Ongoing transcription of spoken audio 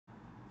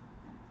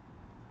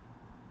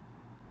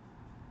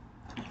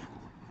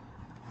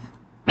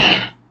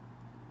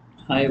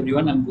Hi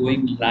everyone, I'm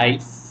going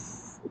live.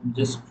 I'm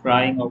just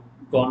trying out.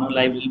 Gone on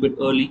live a little bit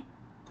early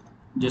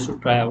just to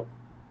try out.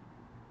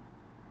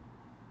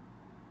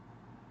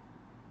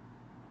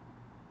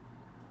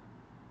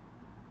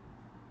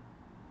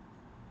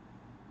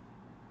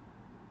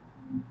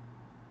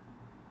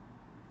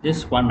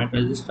 Just 1 minute.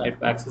 I'll just try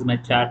to access my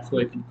chat so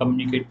I can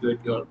communicate with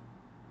you all.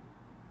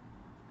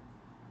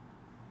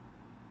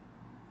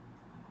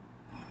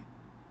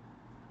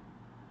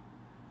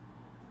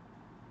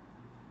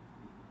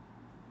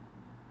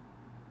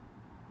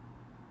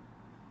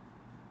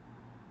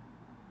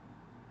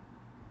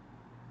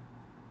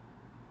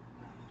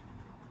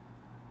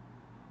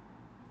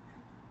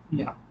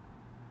 Yeah,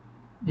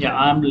 yeah,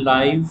 I'm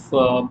live.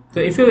 So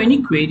if you have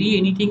any query,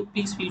 anything,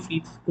 please feel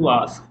free to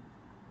ask.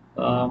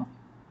 Uh,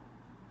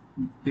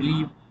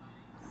 believe,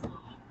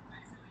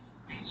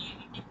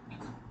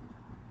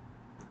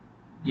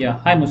 yeah.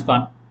 Hi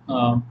Muskan.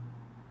 Um,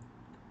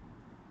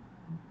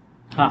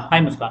 hi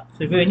Muskan.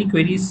 So if you have any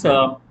queries,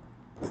 feel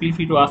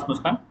free to ask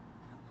Muskan.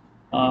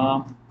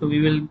 So we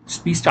will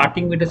be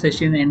starting with a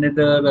session in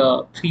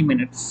another 3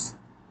 minutes,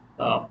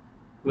 uh,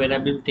 where I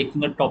will be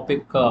taking a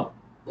topic,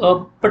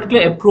 a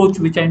particular approach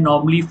which I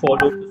normally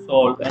follow to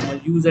solve, and I'll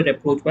use that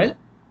approach while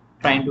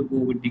trying to go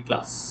with the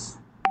class.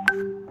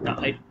 Now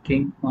I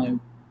think my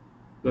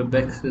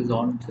WebEx is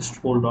on. Just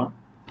hold on.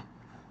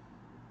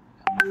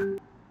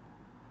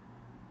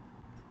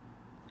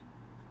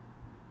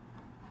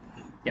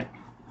 Yeah.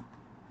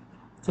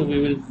 So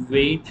we will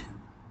wait.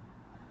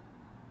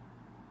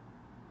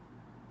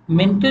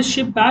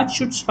 Mentorship batch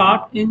should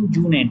start in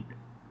June end.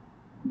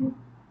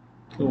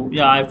 So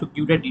yeah, I have to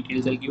give the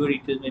details. I'll give you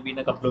details maybe in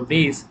a couple of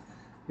days.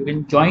 You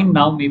can join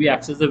now, maybe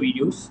access the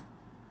videos.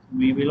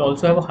 We will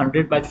also have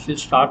 100 batch which will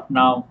start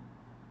now,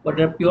 but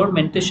a pure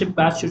mentorship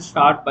batch should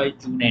start by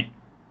June end.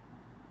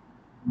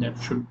 That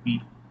should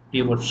be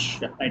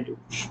Devarsh, right?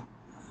 Devarsh.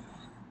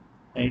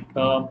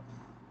 Right.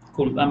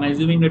 Cool. I'm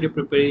assuming that your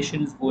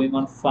preparation is going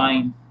on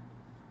fine.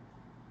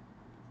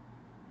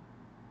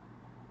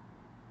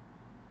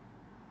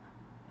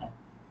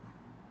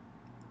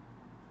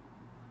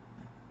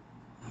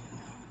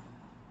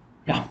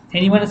 Yeah.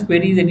 Anyone has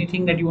queries,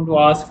 anything that you want to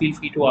ask, feel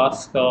free to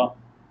ask. Yeah,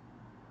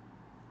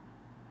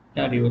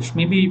 Devarsh.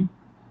 Maybe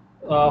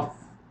uh,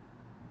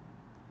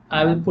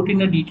 I will put in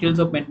the details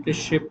of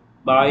mentorship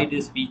by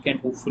this weekend,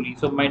 hopefully.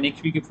 So my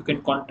next week, if you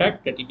can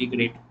contact, that will be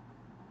great.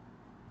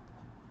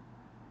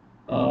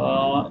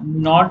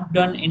 Not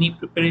done any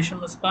preparation,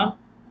 Muskan.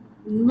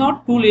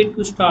 Not too late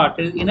to start.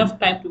 There is enough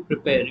time to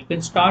prepare. You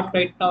can start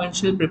right now and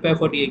still prepare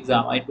for the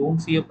exam. I don't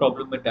see a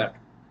problem with that.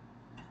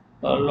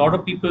 A lot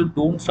of people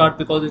don't start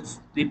because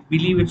they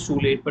believe it's too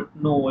late, but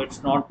no,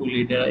 it's not too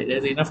late.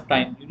 There's enough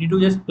time. You need to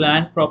just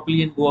plan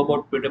properly and go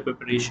about with the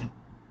preparation.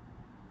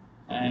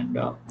 And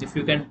if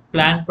you can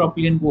plan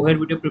properly and go ahead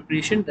with your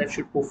preparation, that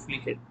should hopefully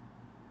help.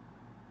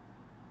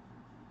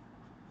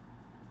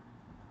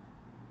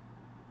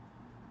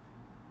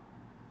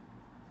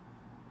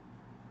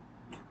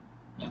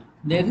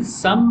 There is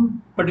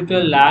some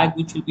particular lag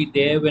which will be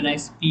there when I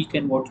speak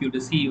and what you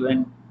receive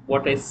and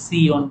what I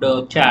see on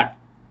the chat.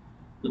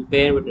 So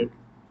bear with it.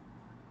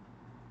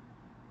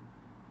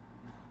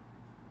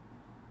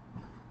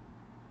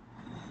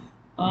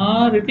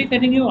 Ritik, I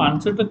think you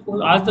answered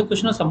asked the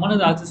question, or someone has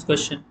asked this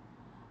question.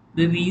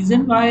 The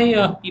reason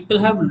why people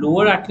have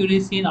lower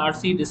accuracy in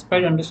RC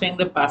despite understanding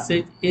the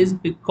passage is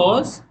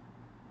because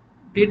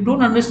they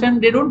don't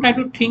understand, they don't try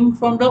to think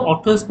from the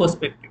author's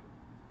perspective.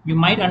 You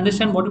might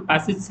understand what a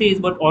passage says,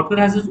 but author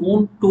has his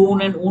own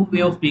tone and own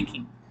way of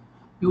speaking.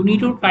 You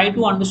need to try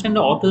to understand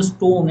the author's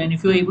tone, and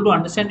if you're able to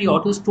understand the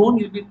author's tone,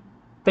 you'll be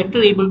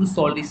better able to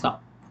solve the sum.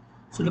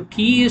 So the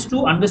key is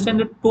to understand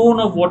the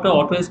tone of what the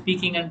author is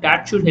speaking, and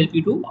that should help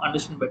you to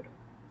understand better.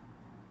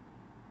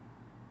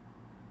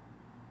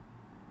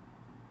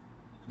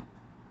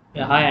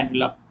 Yeah, hi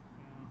Angela.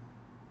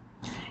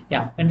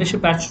 Yeah, mentorship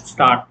batch should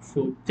start.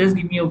 So just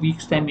give me a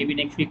week's time, maybe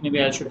next week,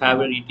 maybe I should have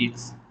the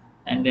details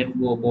and then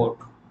go about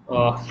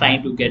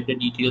trying to get the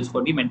details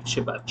for the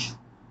mentorship batch.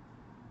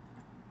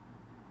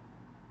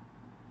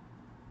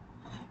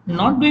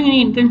 Not doing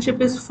any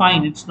internship is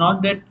fine. It's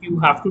not that you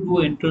have to do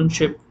an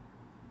internship.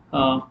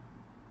 Uh,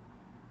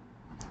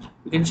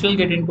 you can still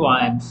get into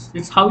IMs.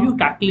 It's how you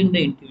tackle in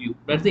the interview.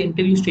 That's the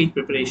interview stage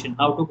preparation.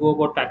 How to go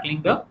about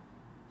tackling the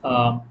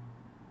uh,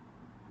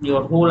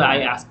 your whole I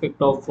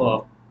aspect of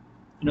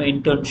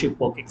internship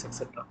work,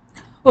 etc.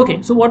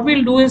 Okay, so what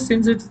we'll do is,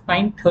 since it's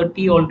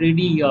 9:30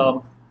 already,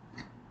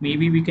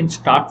 maybe we can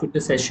start with the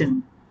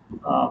session.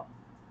 Uh,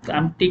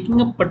 I'm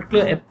taking a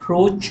particular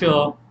approach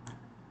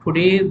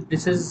today.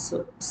 This is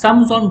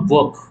sums on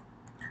work,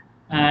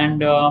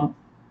 and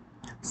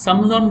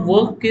sums on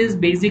work is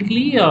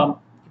basically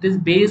it is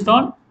based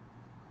on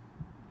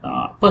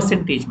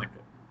percentage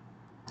method.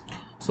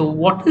 So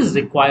what is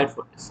required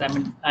for this? I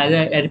mean,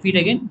 I repeat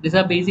again, these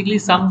are basically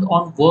sums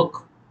on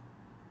work,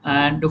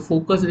 and the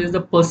focus is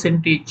the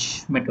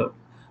percentage method.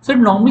 So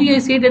normally I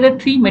say there are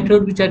three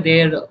methods which are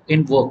there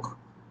in work,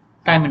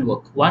 time and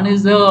work. One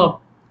is the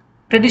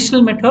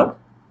traditional method,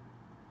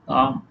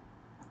 um,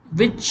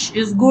 which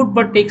is good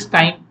but takes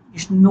time. You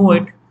should know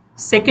it.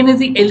 Second is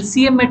the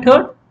LCM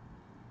method,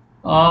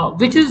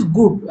 which is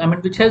good. I mean,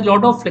 which has a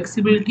lot of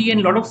flexibility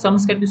and a lot of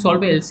sums can be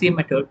solved by LCM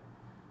method.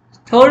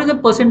 Third is the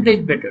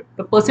percentage method.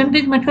 The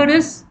percentage method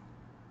is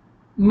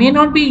may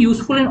not be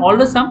useful in all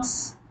the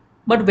sums,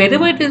 but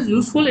wherever it is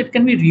useful, it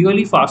can be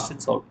really fast in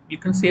solving. You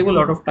can save a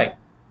lot of time.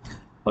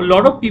 A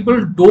lot of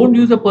people don't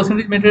use the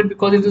percentage method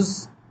because it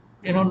is,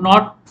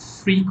 not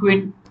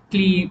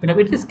frequently.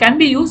 It is can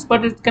be used,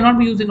 but it cannot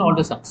be used in all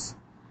the sums.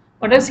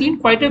 But I've seen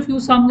quite a few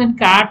sums in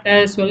CAT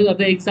as well as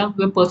other exams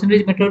where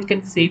percentage method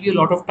can save you a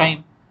lot of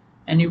time,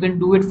 and you can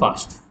do it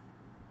fast.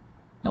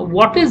 Now,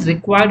 what is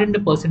required in the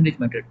percentage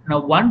method? Now,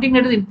 one thing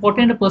that is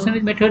important in the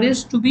percentage method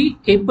is to be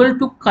able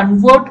to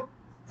convert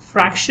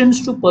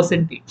fractions to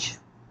percentage,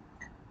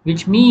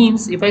 which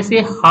means if I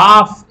say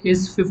half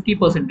is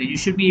 50%, you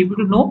should be able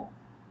to know.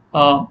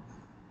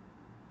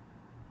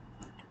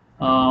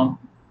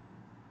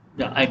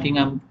 Yeah, I think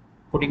I'm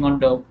putting on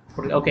the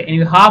okay.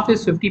 Anyway, half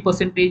is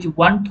 50%.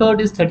 1/3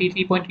 is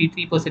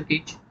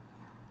 33.33%.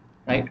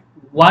 Right.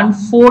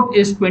 1/4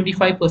 is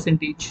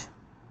 25%.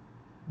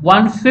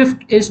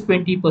 1/5 is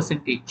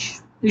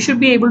 20%. You should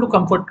be able to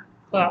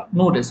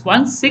know this.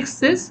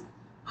 1/6 is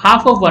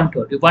half of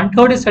 1/3. If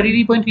 1/3 is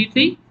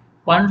 33.33,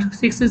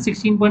 1/6 is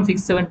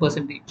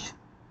 16.67%.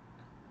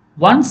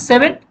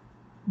 1/7,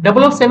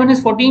 double of 7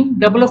 is 14,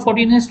 double of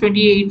 14 is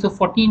 28, so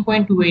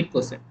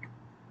 14.28%.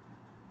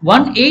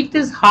 1/8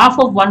 is half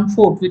of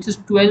 1/4, which is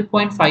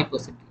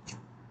 12.5%.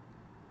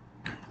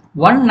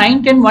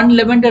 1/9 and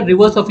 1/11 are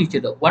reverse of each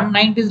other.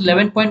 1/9 is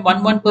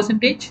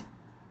 11.11%.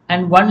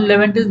 And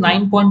 1/11 is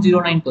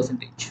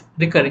 9.09%,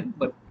 recurring,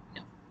 but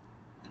yeah.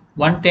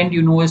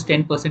 1/10 is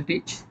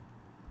 10%.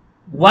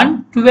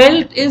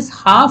 1/12 is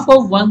half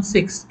of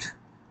 1/6,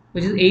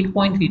 which is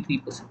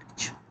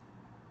 8.33%.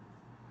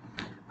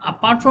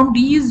 Apart from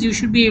these, you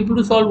should be able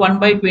to solve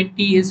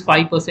 1/20 is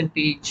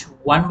 5%,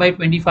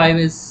 1/25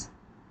 is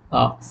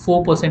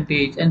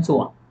 4%, and so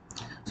on.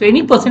 So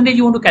any percentage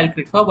you want to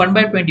calculate for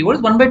 1/20. What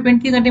is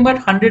 1/20? Is nothing but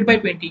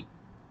 100/20.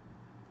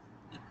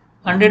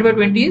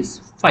 100/20 is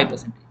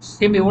 5%.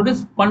 Same way, what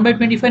is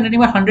 1/25? Nothing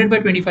but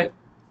 100/25,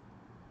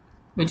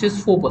 which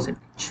is 4%.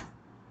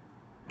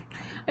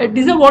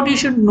 These are what you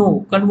should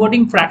know.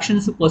 Converting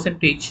fractions to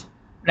percentage,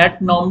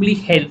 that normally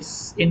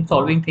helps in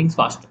solving things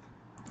faster.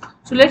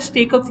 So let's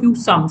take a few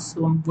sums.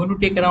 So I'm going to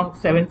take around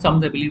 7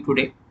 sums, I believe,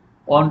 today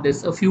on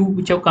this. A few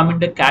which have come in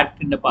the CAT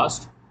in the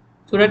past,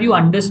 so that you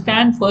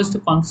understand first the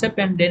concept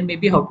and then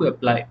maybe how to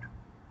apply it.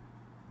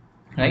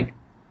 Right.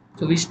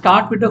 So we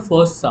start with the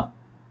first sum.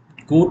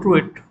 Go through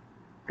it,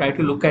 try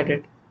to look at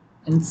it,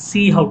 and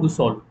see how to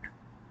solve it.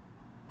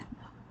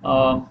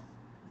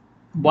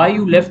 Why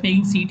you left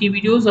making CET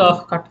videos?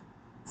 Got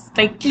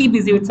slightly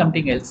busy with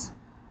something else,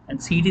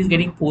 and CET is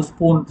getting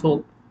postponed, so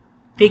it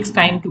takes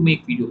time to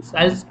make videos.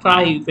 I'll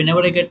try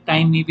whenever I get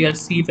time. Maybe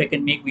I'll see if I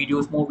can make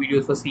more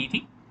videos for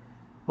CET,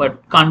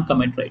 but can't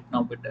commit right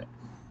now with that.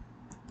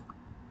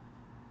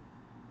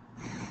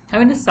 I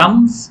mean, this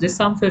sum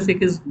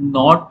physics is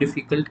not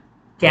difficult,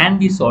 can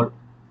be solved.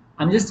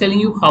 I'm just telling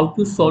you how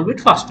to solve it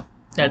faster.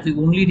 That's the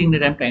only thing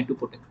that I'm trying to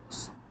put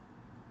across.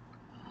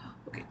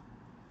 Okay.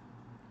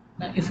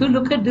 Now, if you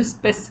look at this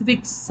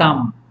specific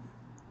sum,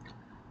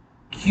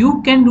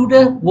 Q can do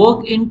the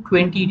work in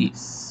 20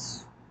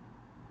 days.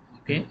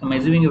 Okay, I'm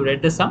assuming you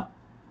read the sum.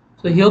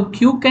 So here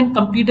Q can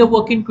complete the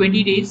work in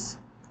 20 days,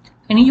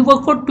 and he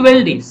worked for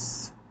 12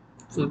 days.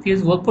 So if he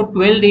has worked for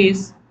 12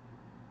 days,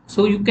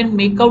 so you can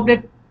make out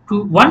that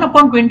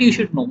 1/20 you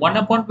should know.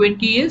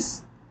 1/20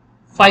 is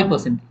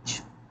 5%.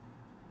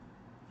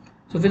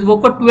 So if it's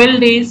work for 12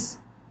 days,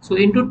 so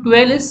into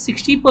 12 is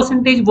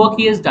 60% work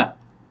he has done.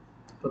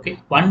 Okay,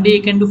 one day he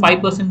can do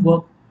 5%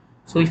 work.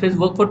 So if it's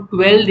work for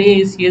 12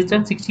 days, he has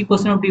done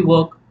 60% of the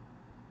work.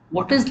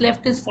 What is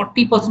left is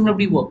 40% of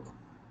the work,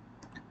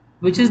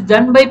 which is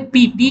done by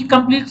P. P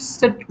completes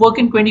that work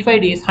in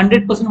 25 days,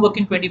 100% work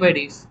in 25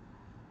 days.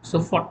 So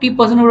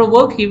 40% of the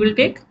work he will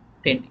take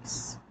 10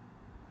 days.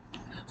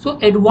 So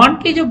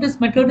advantage of this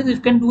method is you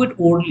can do it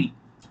orally.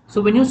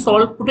 So when you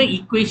put an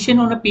equation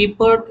on a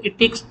paper, it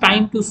takes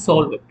time to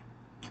solve it.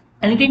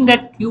 Anything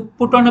that you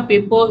put on a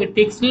paper, it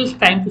takes little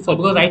time to solve,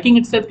 because writing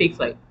itself takes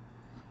time.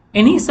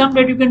 Any sum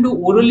that you can do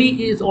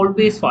orally is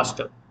always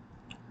faster.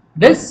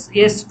 This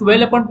is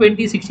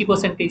 12/20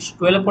 60%.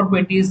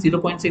 12/20 is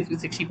 0.6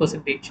 is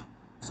 60%.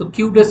 So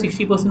Q does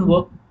 60%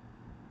 work.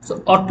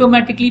 So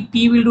automatically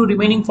P will do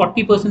remaining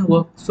 40%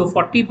 work. So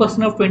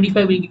 40% of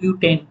 25 will give you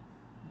 10,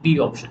 B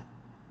option.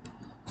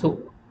 So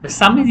the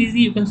sum is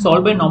easy, you can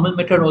solve by normal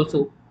method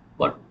also.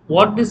 But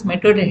what this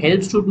method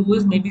helps to do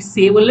is maybe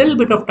save a little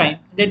bit of time.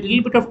 That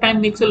little bit of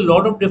time makes a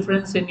lot of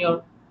difference in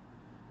your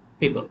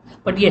paper.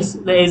 But yes,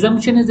 the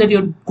assumption is that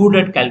you're good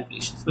at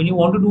calculations. When you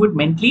want to do it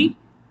mentally,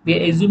 we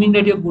are assuming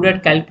that you're good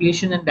at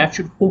calculation, and that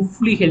should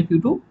hopefully help you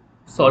to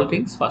solve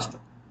things faster.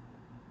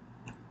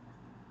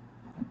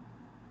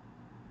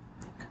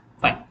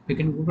 Fine, we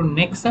can go to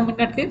next sum in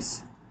that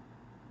case.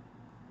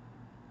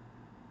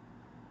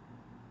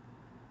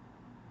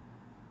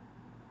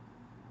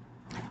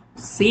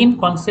 same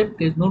concept.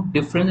 There's no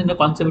difference in the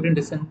concept in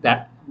the sense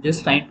that I'm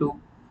just trying to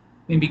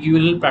maybe give you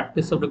a little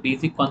practice of the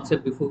basic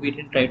concept before we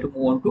then try to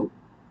move on to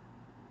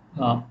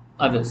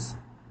others.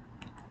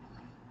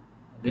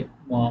 Okay,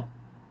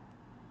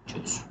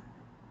 just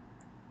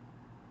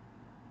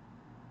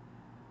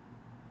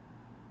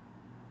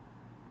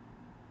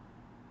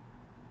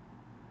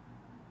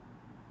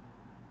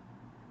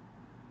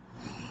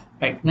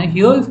right now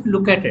here, if you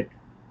look at it,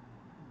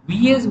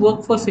 B has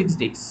worked for 6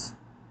 days.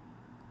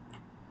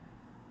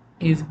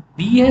 If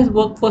B has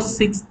worked for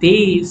 6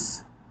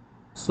 days,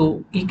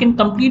 so he can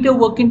complete a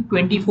work in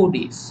 24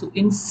 days. So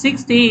in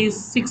 6 days,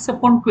 6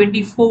 upon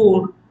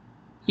 24,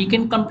 he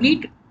can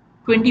complete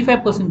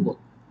 25% work.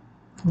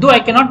 Though I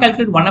cannot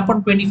calculate 1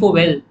 upon 24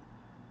 well,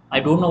 I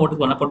don't know what is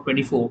 1 upon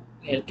 24.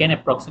 I can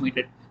approximate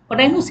it.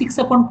 But I know 6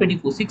 upon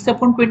 24. 6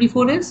 upon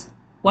 24 is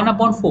 1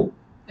 upon 4.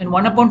 And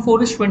 1 upon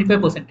 4 is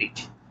 25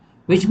 percentage.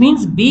 Which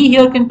means B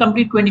here can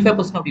complete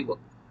 25% of the work.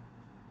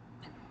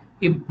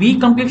 If B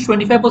completes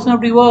 25%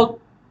 of the work,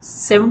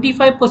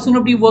 75%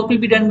 of the work will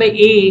be done by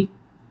A.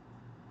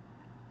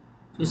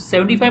 So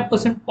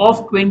 75%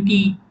 of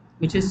 20,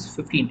 which is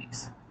 15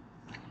 days.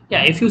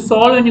 Yeah, if you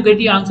solve and you get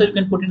the answer, you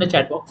can put in the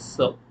chat box.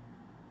 So,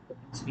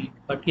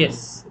 but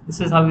yes, this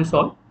is how you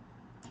solve.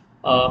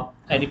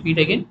 I repeat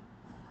again.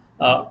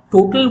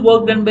 Total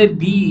work done by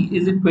B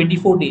is in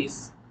 24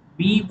 days.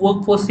 B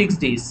worked for 6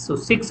 days. So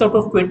 6 out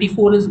of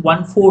 24 is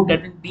 1/4.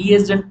 That means B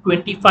has done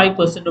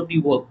 25% of the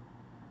work.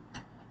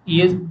 B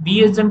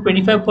has done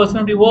 25%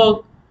 of the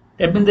work.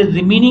 That means the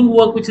remaining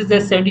work, which is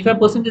there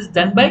 75%, is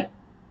done by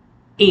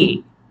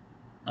A.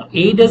 Now,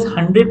 A does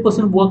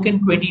 100% work in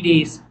 20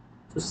 days.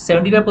 So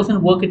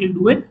 75% work it will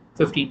do in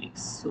 15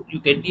 days. So you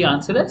get the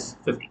answer as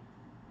 15.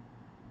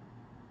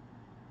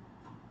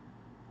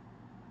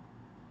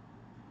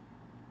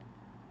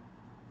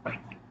 Right.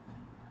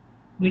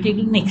 We take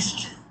the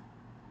next.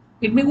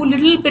 It may go a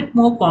little bit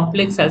more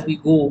complex as we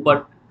go,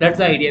 but that's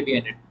the idea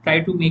behind it. Try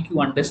to make you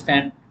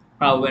understand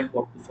how and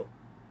what to solve.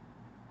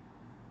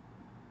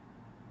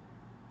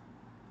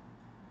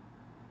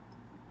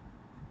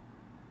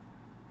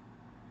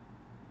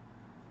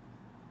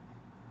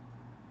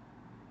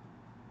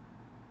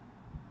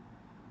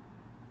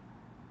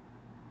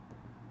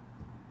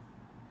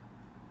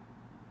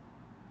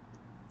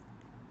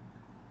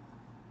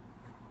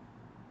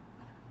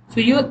 So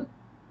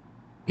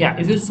yeah,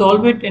 if you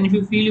solve it and if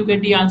you feel you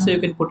get the answer, you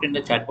can put in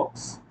the chat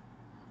box.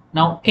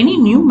 Now, any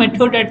new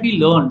method that we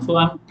learn, so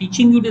I'm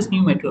teaching you this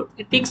new method,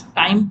 it takes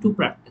time to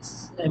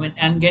practice,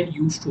 and get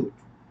used to it.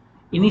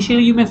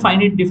 Initially, you may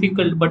find it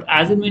difficult, but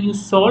as and when you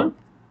solve,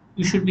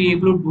 you should be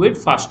able to do it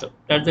faster.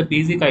 That's the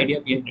basic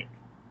idea behind it.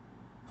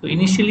 So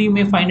initially, you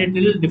may find it a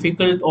little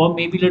difficult or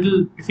maybe a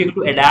little difficult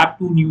to adapt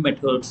to new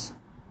methods,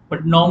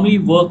 but normally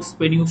works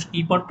when you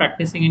keep on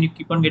practicing and you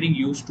keep on getting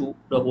used to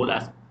the whole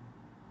aspect.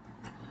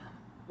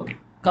 Okay,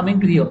 coming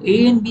to here,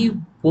 A and B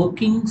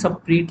working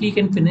separately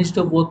can finish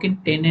the work in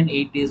 10 and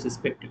 8 days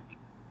respectively.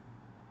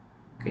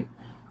 Okay,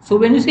 so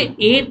when you say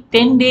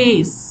 10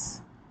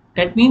 days,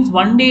 that means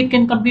one day it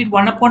can complete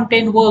 1 upon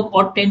 10 work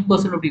or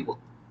 10% of the work.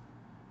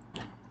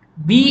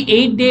 B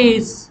 8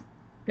 days,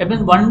 that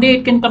means one day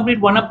it can complete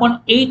 1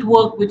 upon 8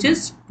 work, which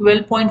is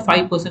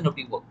 12.5% of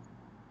the work.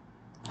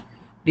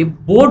 They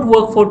both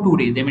work for 2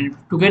 days. I mean,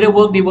 together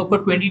work, they work for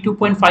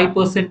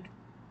 22.5%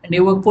 and they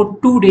work for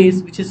 2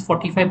 days, which is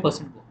 45%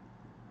 work.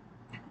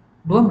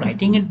 Though I'm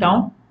writing it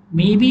down,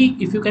 maybe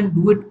if you can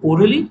do it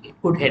orally, it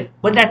could help.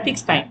 But that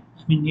takes time.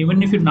 I mean,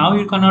 even if you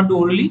cannot do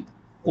orally,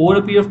 over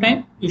a period of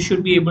time, you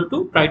should be able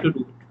to try to do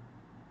it.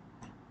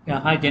 Yeah,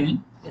 hi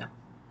Jenny. Yeah.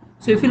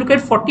 So if you look at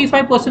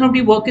 45% of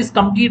the work is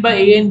complete by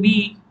A and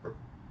B,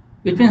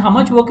 which means how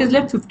much work is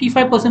left?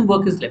 55%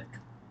 work is left.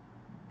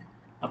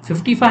 Now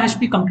 55 has to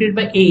be completed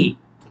by A.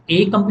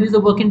 A completes the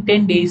work in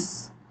 10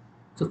 days.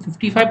 So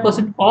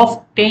 55%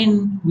 of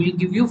 10 will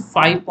give you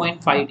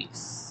 5.5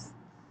 days.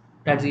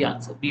 That's the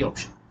answer, B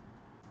option.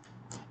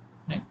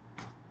 Right?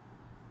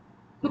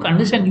 Look,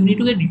 understand, you need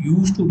to get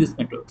used to this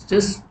method.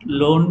 Just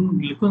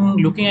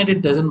looking at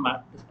it doesn't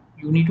matter.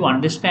 You need to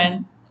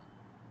understand,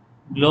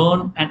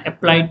 learn, and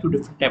apply it to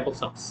different type of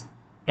sums.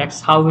 That's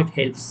how it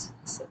helps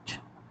as such.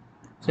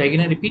 So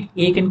again, I repeat,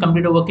 A can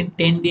complete a work in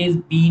 10 days,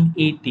 B in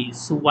 8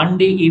 days. So one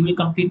day A will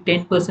complete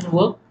 10%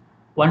 work,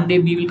 one day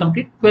B will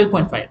complete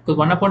 12.5. Because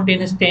 1 upon 10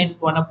 is 10,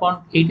 1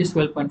 upon 8 is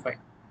 12.5.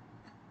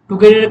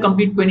 Together they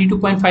complete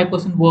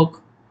 22.5%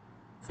 work.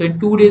 So in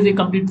 2 days they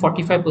complete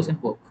 45%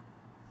 work.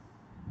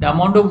 The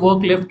amount of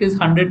work left is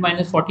 100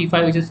 minus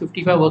 45, which is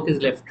 55 work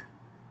is left.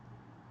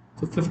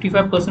 So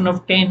 55%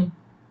 of 10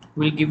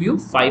 will give you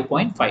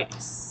 5.5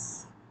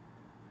 days.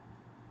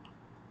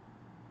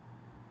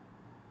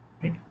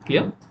 Right?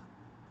 Clear?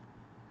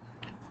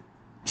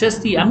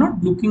 I'm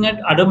not looking at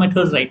other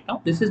methods right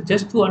now. This is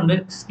just to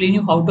explain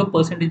you how the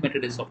percentage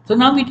method is solved. So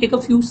now we take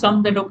a few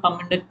sums that have come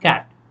in the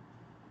CAT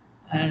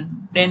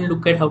and then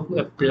look at how to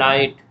apply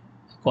it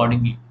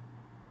accordingly.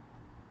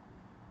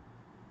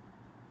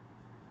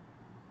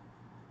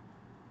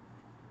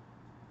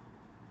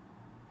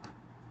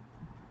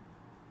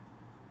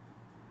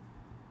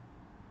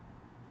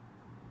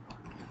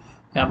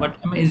 Yeah, but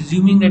I'm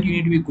assuming that you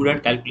need to be good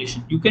at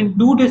calculation. You can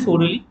do this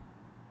orally,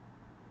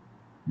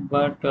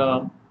 but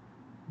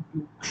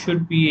you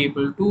should be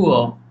able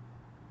to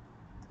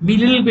be a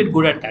little bit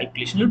good at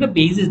calculation, little bit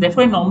basis.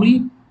 Therefore, I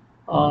normally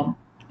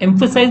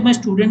emphasize my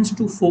students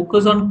to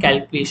focus on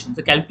calculations.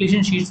 The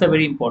calculation sheets are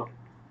very important.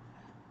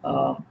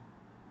 Uh,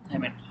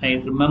 I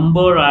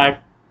remember I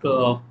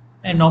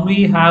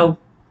normally have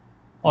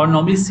or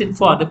normally sit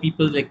for other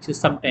people's lectures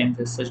sometimes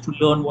as such to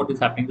learn what is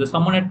happening. So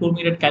someone had told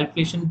me that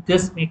calculation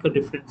does make a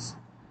difference,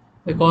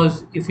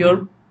 because if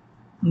you're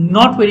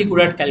not very good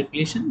at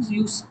calculations,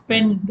 you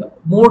spend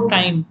more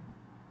time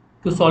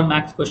to solve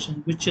max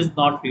questions, which is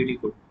not really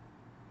good.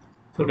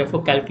 So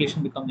therefore,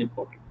 calculation becomes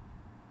important.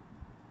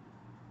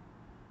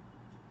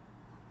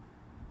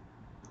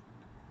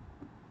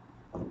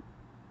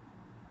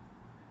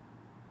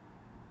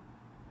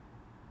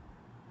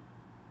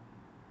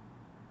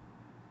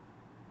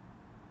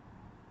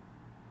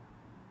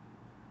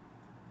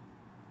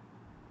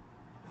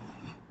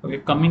 Okay,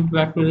 coming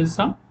back to this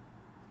sum.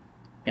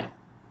 Yeah.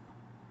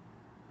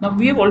 Now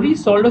we have already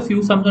solved a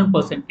few sums on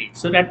percentage.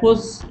 So that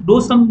was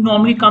those sums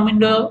normally come in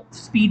the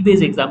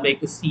speed-based exam like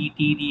the CET,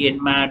 the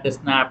NMAT, the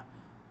SNAP.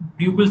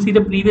 You will see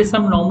the previous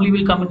sum normally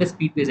will come in the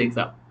speed-based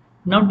exam.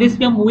 Now this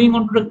we are moving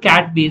on to the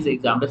CAT-based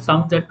exam, the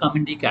sums that come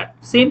in the CAT.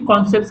 Same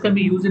concepts can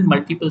be used in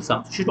multiple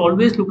sums. You should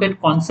always look at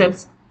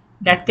concepts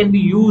that can be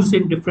used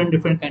in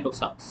different kind of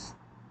sums.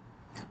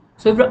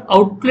 So if the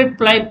outlet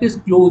pipe is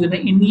closed and the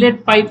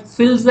inlet pipe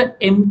fills the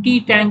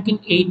empty tank in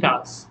 8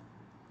 hours.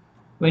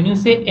 When you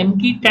say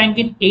empty tank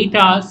in 8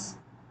 hours,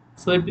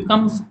 so it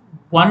becomes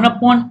 1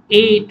 upon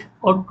 8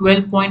 or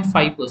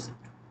 12.5%.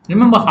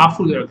 Remember half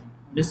full here.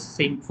 Just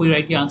saying before you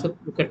write the answer,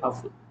 look at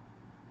half full.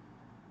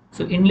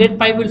 So inlet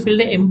pipe will fill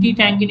the empty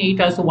tank in 8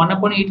 hours. So 1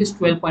 upon 8 is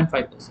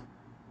 12.5%.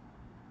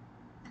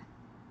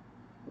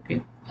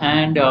 Okay.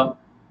 And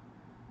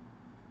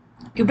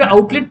if the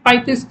outlet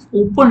pipe is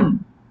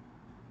open,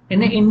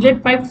 and the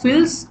inlet pipe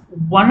fills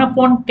 1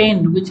 upon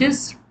 10, which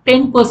is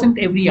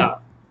 10% every hour.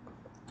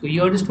 So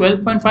here it is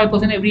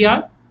 12.5% every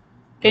hour,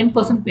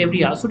 10%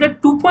 every hour. So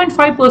that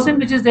 2.5%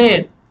 which is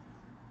there,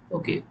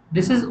 okay,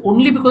 this is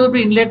only because of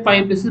the inlet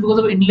pipe, this is because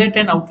of inlet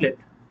and outlet.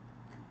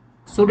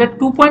 So that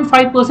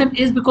 2.5%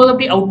 is because of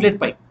the outlet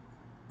pipe.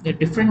 The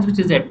difference which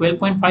is there,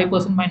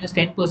 12.5% minus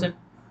 10%,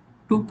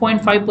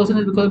 2.5%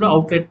 is because of the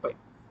outlet pipe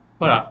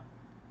per hour.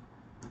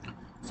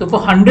 So for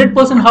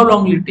 100%, how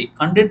long will it take?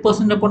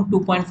 100% upon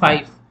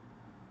 2.5,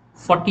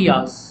 40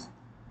 hours.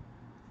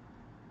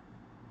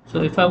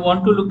 So if I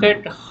want to look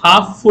at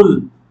half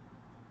full,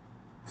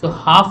 so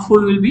half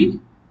full will be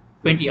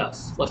 20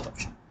 hours, first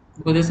option,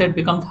 because they said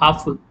becomes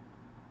half full.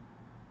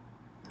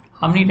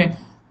 How many times?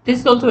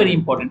 This is also very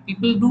important.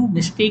 People do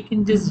mistake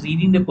in just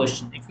reading the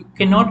question. If you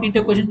cannot read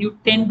the question, you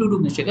tend to do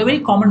mistake. A very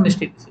common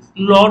mistake this is.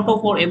 Lot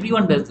of or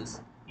everyone does this,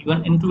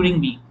 even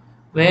including me,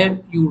 where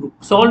you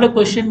solve the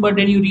question but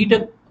then you read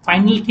a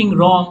final thing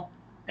wrong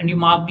and you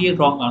mark the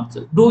wrong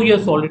answer, though you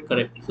have solved it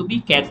correctly. So be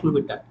careful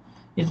with that.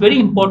 It's very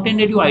important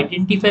that you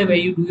identify where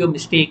you do your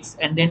mistakes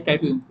and then try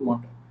to improve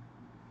on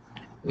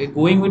that. Okay,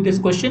 going with this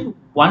question,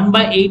 1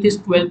 by 8 is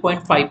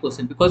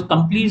 12.5% because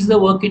completes the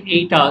work in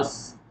 8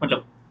 hours.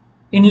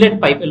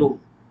 Inlet pipe alone.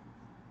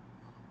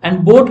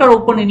 And both are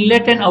open,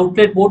 inlet and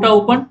outlet, both are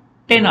open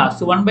 10 hours.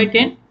 So 1 by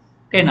 10,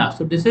 10 hours.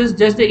 So this is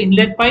just the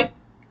inlet pipe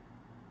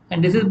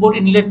and this is both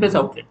inlet plus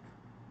outlet.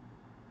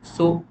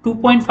 So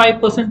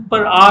 2.5%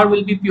 per hour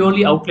will be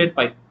purely outlet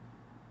pipe.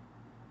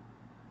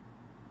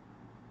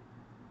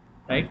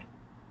 Right?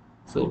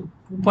 So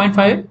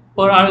 2.5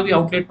 per hour will be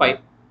outlet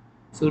pipe.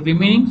 So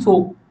remaining,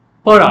 so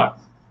per hour.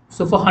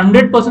 So for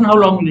 100%, how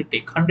long will it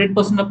take?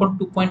 100% upon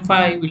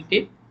 2.5 will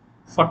take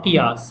 40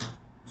 hours.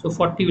 So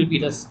 40 will be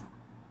the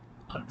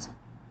answer.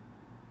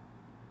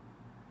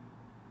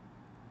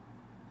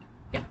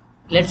 Yeah.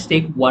 Let's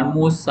take one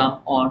more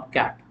sum on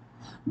CAT.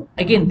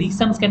 Again, these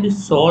sums can be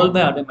solved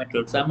by other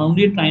methods. I'm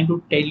only trying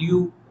to tell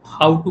you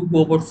how to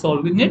go about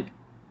solving it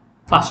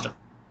faster.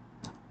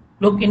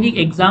 Look, in the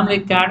exam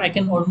like CAT, I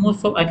can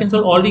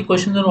solve all the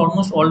questions on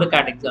almost all the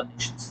CAT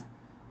examinations.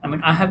 I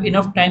mean, I have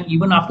enough time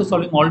even after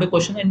solving all the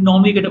questions and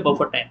normally get a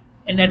buffer time.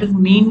 And that is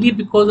mainly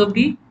because of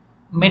the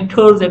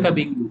methods that are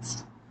being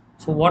used.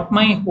 So what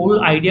my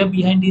whole idea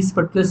behind this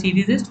particular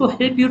series is to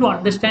help you to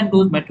understand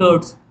those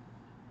methods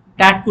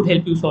that could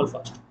help you solve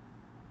faster.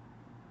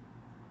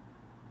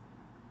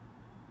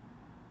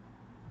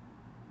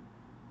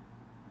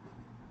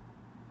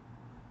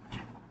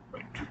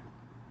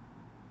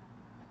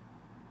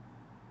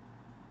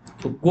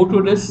 So go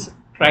to this,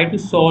 try to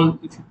solve.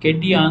 If you get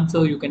the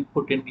answer, you can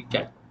put in the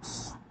chat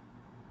box.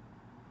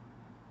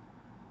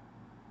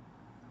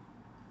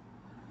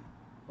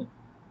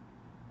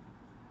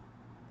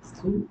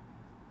 So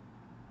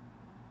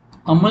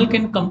Amal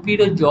can complete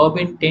a job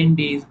in 10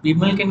 days,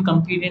 Bimal can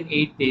complete in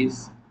 8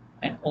 days,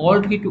 and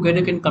all three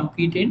together can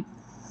complete in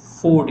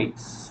 4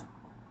 days.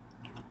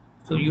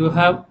 So you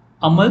have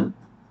Amal,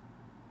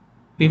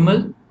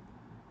 Bimal,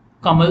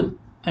 Kamal,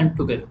 and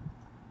together.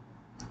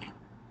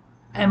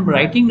 I am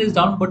writing this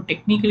down, but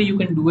technically you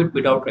can do it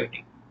without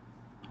writing.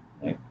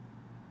 Right?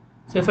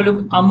 So if I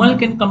look, Amal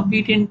can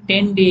complete in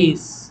 10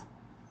 days.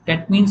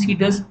 That means he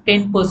does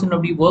 10%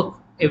 of the work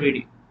every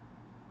day.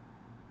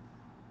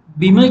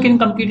 Bimal can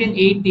complete in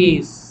 8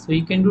 days. So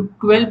he can do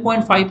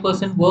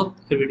 12.5% work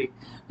every day.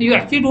 Now you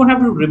actually don't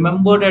have to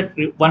remember that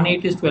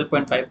 1/8 is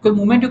 12.5. Because the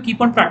moment you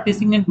keep on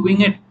practicing and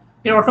doing it,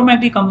 it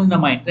automatically comes in the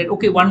mind that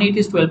okay, 1/8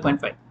 is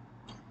 12.5.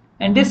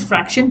 And this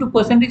fraction to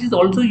percentage is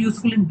also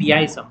useful in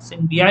DI sums.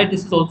 In DI,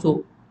 this is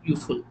also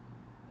useful.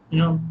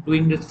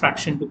 Doing this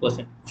fraction to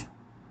percentage.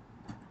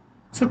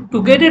 So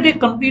together they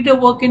complete a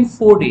work in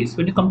 4 days.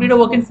 When you complete a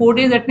work in 4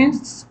 days, that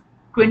means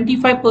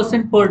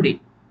 25% per day.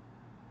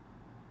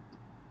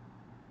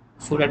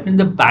 So that means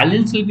the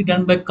balance will be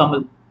done by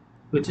Kamal,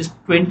 which is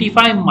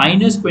 25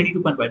 minus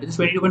 22.5. This is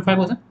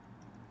 22.5%.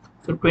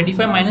 So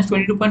 25 minus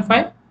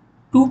 22.5,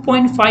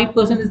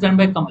 2.5% is done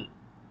by Kamal.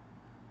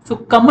 So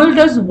Kamal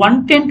does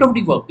 1/10 of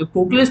the work. The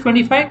total is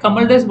 25.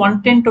 Kamal does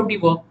 1/10 of the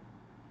work.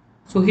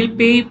 So he'll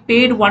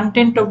paid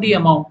 1/10 of the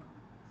amount,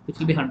 which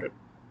will be 100.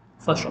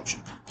 First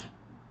option.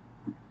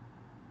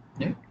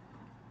 Right?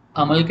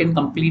 Amal can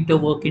complete the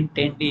work in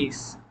 10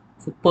 days.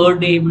 So per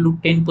day we will do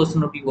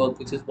 10% of the work,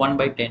 which is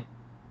 1/10.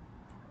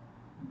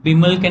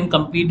 Bimal can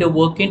complete the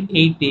work in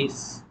 8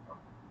 days.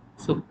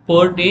 So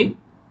per day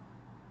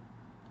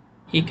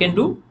he can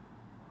do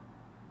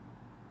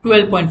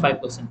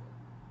 12.5%.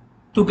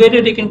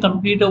 Together they can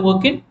complete the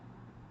work in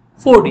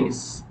 4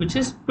 days, which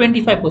is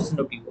 25%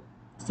 of the work.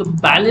 So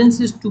balance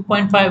is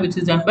 2.5, which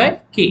is done by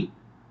K.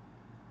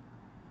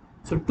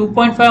 So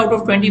 2.5 out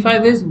of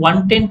 25 is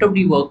 1/10 of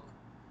the work.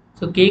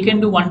 So K can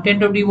do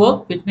 1/10 of the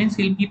work, which means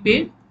he'll be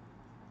paid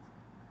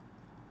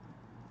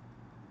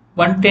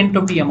 1/10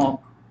 of the amount.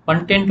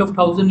 1/10 of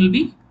 1000 will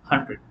be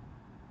 100.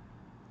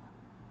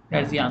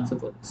 That's the answer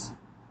for this.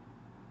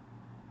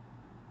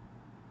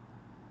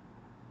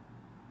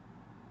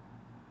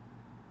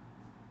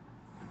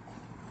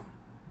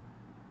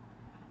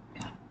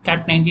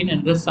 Cat 19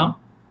 and the sum.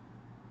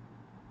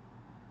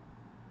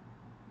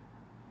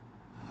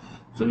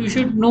 So you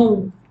should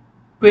know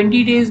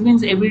 20 days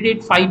means every day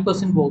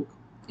 5% work.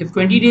 If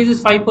 20 days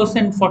is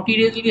 5%, 40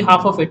 days will be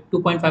half of it,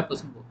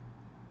 2.5% work.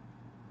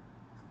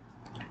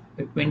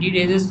 If 20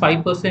 days is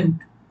 5%,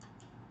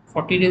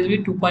 40 days will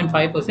be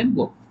 2.5%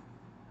 work.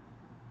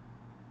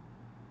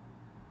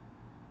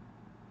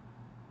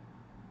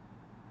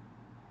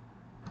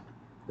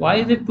 Why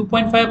is it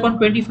 2.5 upon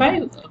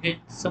 25? Okay,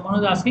 someone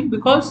was asking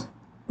because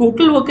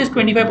total work is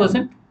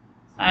 25%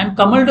 and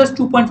Kamal does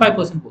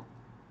 2.5% work.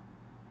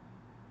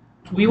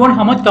 So we want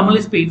how much Kamal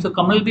is paid. So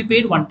Kamal will be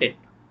paid 1/10.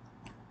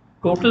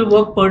 Total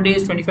work per day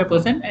is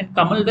 25% and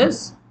Kamal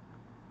does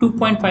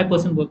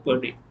 2.5% work per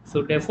day.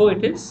 So therefore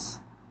it is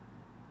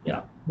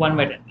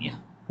 1/10. Yeah.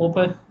 Hope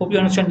you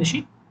understand,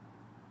 Nishi.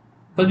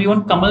 Because we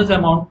want Kamal's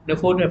amount,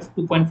 therefore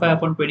 2.5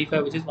 upon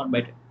 25, which is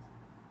 1/10.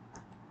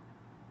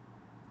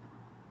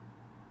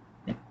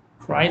 Yeah.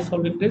 Try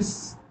solving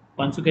this.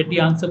 Once you get the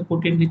answer,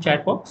 put in the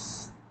chat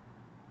box.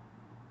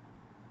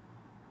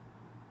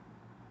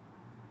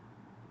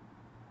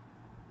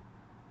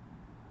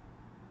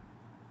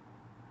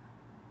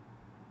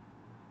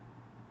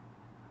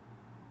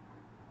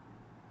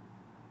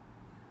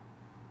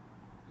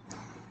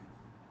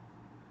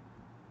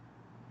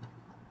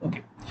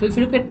 Okay. So if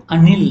you look at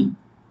Anil,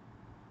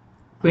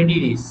 20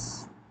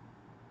 days.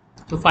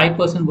 So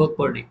 5% work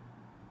per day.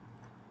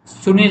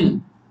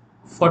 Sunil,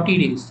 40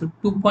 days. So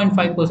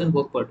 2.5%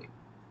 work per day.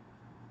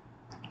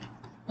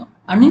 Now,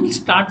 Anil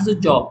starts the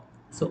job.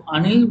 So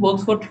Anil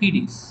works for 3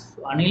 days.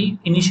 So Anil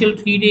initial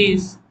 3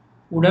 days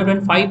would have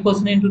done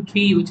 5% into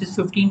 3, which is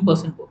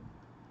 15% work.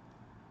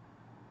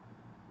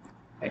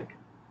 Right.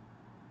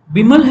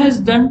 Bimal has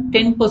done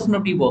 10%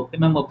 of the work.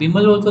 Remember,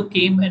 Bimal also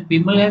came and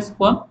Bimal has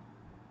won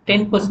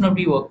 10% of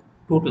the work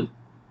total.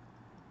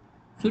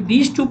 So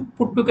these two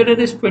put together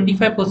is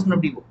 25%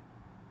 of the work.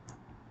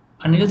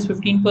 Anil's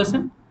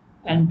 15%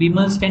 and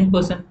Bimal's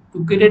 10%.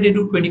 Together they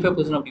do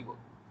 25% of the work.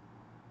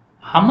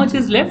 How much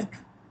is left?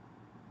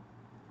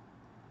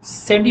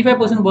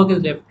 75% work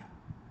is left.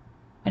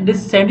 And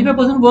this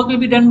 75% work will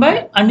be done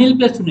by Anil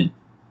plus Sunil.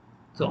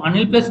 So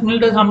Anil plus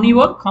Sunil does how many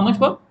work? How much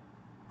work?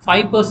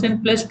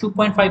 5% plus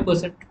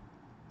 2.5%,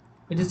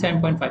 which is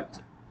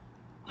 7.5%.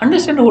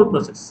 Understand the whole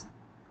process.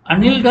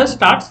 Anil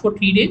starts for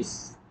 3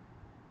 days.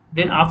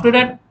 Then after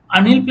that,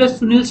 Anil plus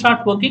Sunil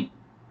start working.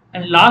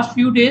 And last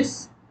few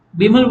days,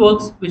 Bimal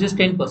works, which is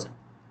 10%.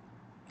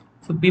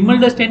 So Bimal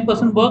does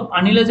 10% work,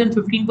 Anil has done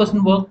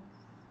 15% work.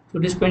 So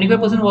this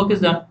 25% work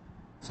is done.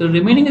 So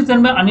remaining is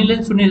done by Anil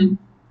and Sunil,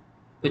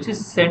 which is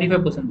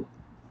 75% work.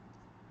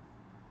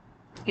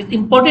 It's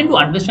important to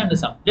understand the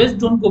sum. Just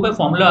don't go by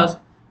formulas.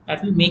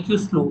 That will make you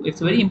slow.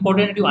 It's very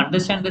important that you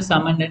understand the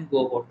sum and then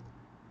go about it.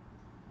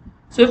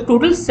 So if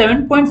total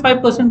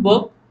 7.5%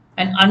 work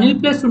and Anil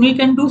plus Sunil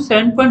can do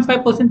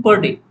 7.5% per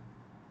day.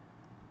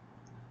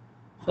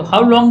 So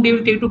how long they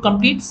will take to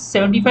complete?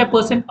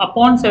 75%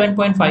 upon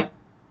 7.5,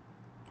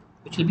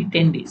 which will be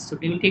 10 days. So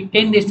they will take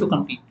 10 days to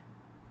complete.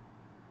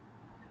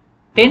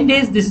 10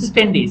 days, this is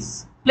 10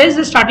 days, plus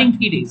the starting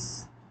 3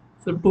 days.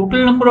 So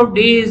total number of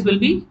days will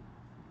be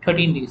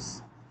 13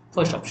 days.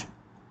 First option.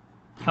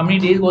 How many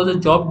days was the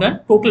job done?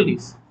 Total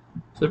days.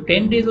 So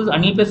 10 days was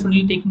Anil plus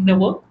Sunil taking the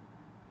work,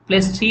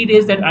 plus 3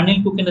 days that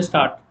Anil took in the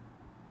start.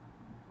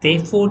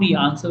 Therefore, the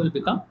answer will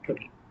become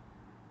 30.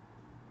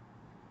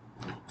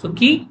 So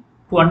key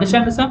to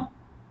understand the sum,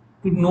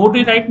 to know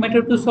the right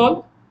method to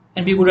solve,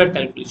 and be good at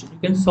calculation. You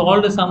can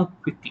solve the sum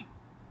quickly,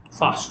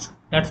 fast.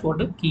 That's what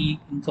the key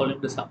in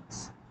solving the sum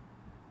is.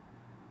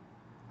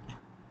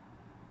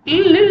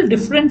 A little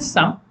different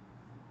sum,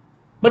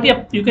 but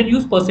yeah, you can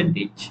use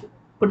percentage.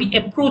 But the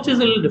approach is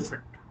a little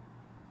different.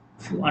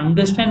 If you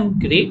understand,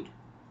 great.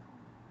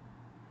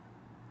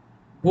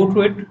 Go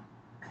through it,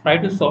 try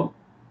to solve.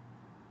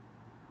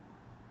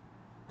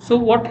 So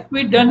what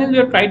we've done is we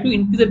have tried to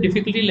increase the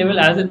difficulty level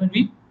as and when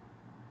we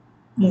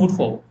move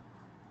forward.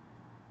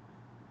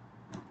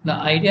 The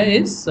idea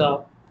is,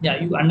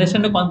 yeah, you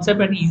understand the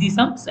concept at easy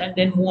sums and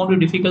then move on to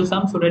difficult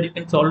sums so that you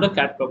can solve the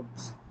CAT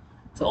problems.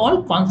 So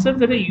all concepts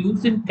that are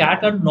used in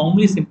CAT are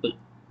normally simple.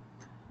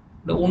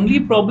 The only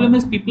problem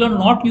is people are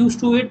not used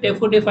to it,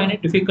 therefore they find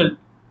it difficult.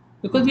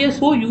 Because we are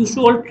so used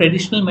to all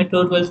traditional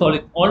methods while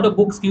solving. All the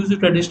books use the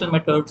traditional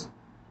methods.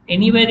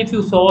 Anywhere if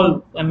you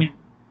solve, I mean,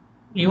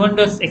 even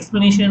the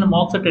explanation in the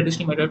mocks are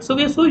traditional methods. So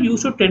we are so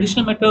used to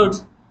traditional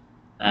methods,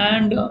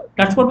 and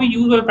that's what we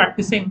use while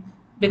practicing.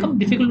 Become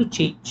difficult to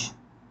change.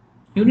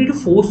 You need to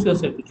force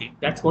yourself to change.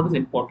 That's what is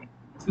important.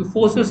 If you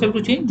force yourself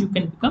to change, you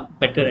can become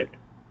better at it.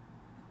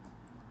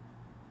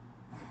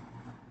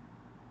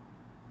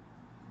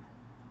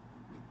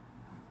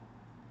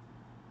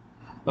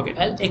 Okay,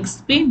 I'll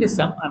explain this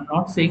sum. I'm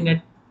not saying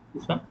that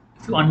this one.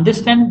 If you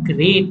understand,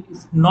 great.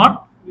 If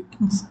not, you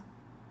can.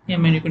 I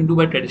mean, you can do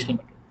by traditional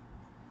method.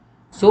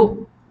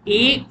 So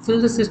A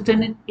fills the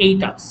cistern in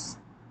 8 hours.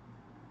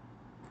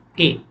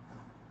 A,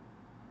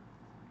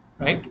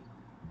 right?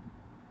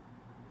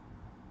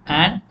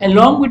 And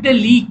along with the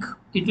leak,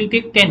 it will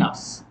take 10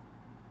 hours.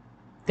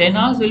 10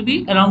 hours will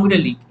be along with the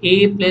leak.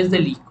 A plus the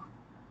leak,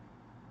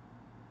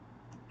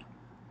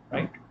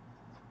 right?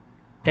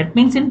 That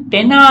means in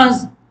 10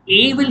 hours,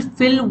 A will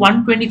fill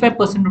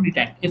 125% of the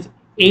tank. If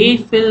A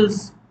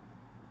fills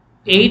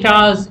 8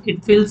 hours,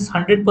 it fills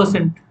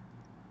 100%.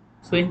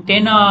 So in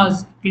 10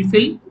 hours, it will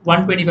fill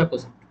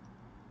 125%.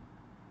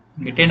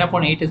 Okay, 10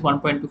 upon 8 is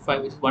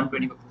 1.25, which is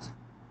 125%.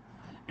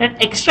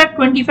 That extra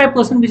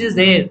 25% which is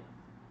there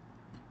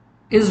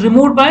is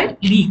removed by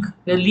leak.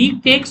 The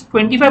leak takes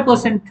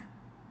 25%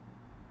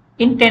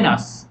 in 10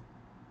 hours.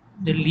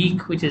 The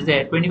leak which is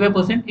there,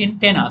 25% in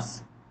 10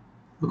 hours.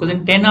 Because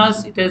in 10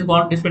 hours it has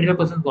gone, this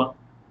 25% is gone.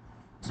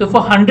 So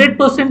for 100%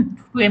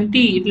 to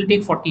empty, it will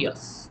take 40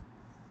 hours.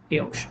 A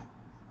option.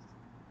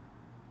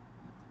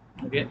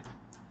 Okay.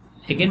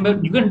 Again,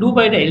 but you can do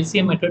by the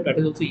LCM method, that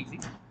is also easy.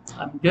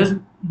 I'm just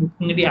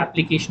looking at the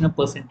application of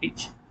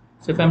percentage.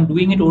 So if I'm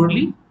doing it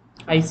orally,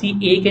 I see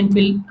A can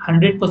fill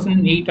 100%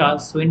 in 8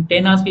 hours. So in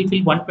 10 hours, we fill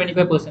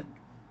 125%.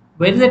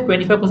 Where is that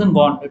 25%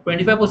 gone? The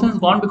 25% is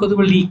gone because of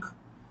a leak.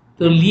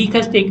 So leak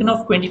has taken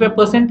off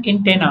 25%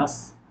 in 10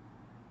 hours.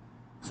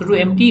 So to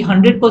empty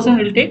 100%,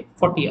 it will take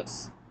 40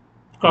 hours.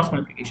 Cross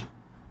multiplication.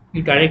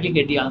 You directly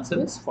get the answer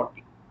as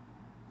 40.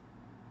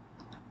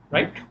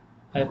 Right?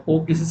 I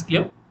hope this is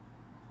clear.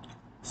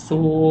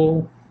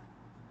 So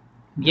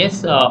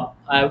yes,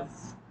 I've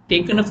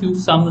taken a few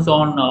sums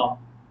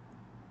on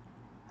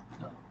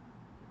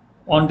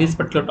this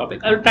particular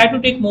topic. I'll try to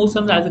take more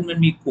sums as and when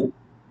we go.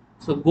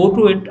 So go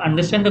through it,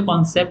 understand the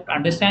concept,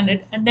 understand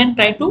it, and then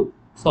try to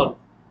solve.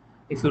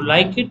 If you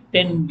like it,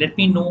 then let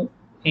me know.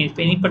 If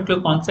any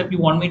particular concept you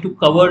want me to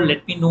cover,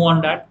 let me know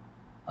on that.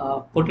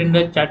 Put in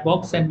the chat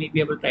box and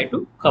maybe I will try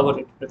to cover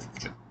it in the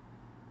future.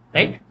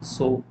 Right?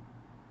 So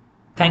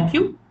thank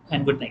you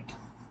and good night.